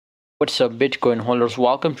What's up, Bitcoin holders?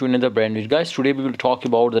 Welcome to another brand new guys. Today we will talk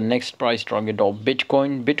about the next price target of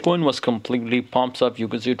Bitcoin. Bitcoin was completely pumps up. You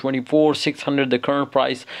can see 24,600 the current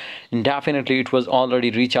price, and definitely it was already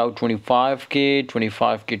reach out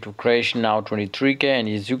 25k to crash now 23k, and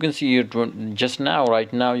as you can see here just now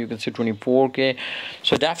right now you can see 24k.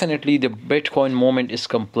 So definitely the Bitcoin moment is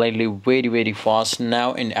completely very fast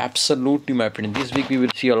now, and absolutely my friend, this week we will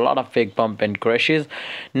see a lot of fake pump and crashes.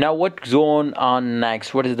 Now what's going on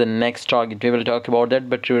next? What is the next target? We will talk about that,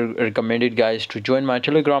 but we recommended guys to join my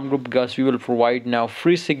Telegram group because we will provide now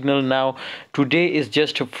free signal. Now today is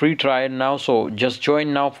just a free trial now, so just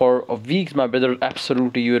join now for a week my brother.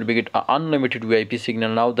 Absolutely you will be get unlimited VIP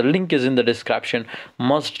signal. Now the link is in the description,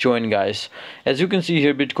 must join guys. As you can see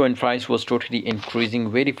here, Bitcoin price was totally increasing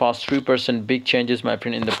very fast, 3% big changes my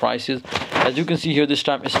friend in the prices. As you can see here, this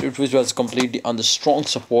time it was completely on the strong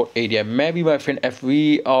support area. Maybe my friend, if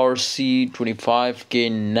we are see 25k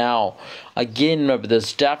now again my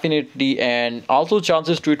brothers, definitely, and also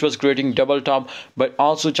chances to it was creating double top, but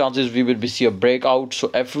also chances we will be see a breakout.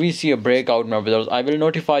 So if we see a breakout my brothers, I will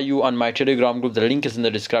notify you on my Telegram group, the link is in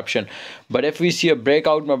the description. But if we see a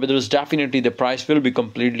breakout my brothers, definitely the price will be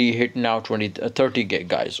completely hit now 30k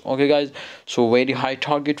guys. Okay guys, so very high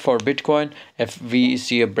target for Bitcoin if we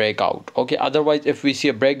see a breakout. Okay, otherwise if we see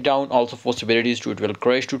a breakdown, also possibilities to it will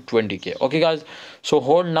crash to 20k. Okay guys, so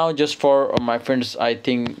hold now just for my friends, I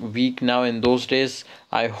think week now in those days.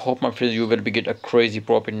 I hope my friends you will be get a crazy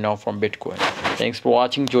profit now from Bitcoin. Thanks for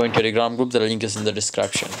watching. Join Telegram group, the link is in the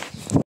description.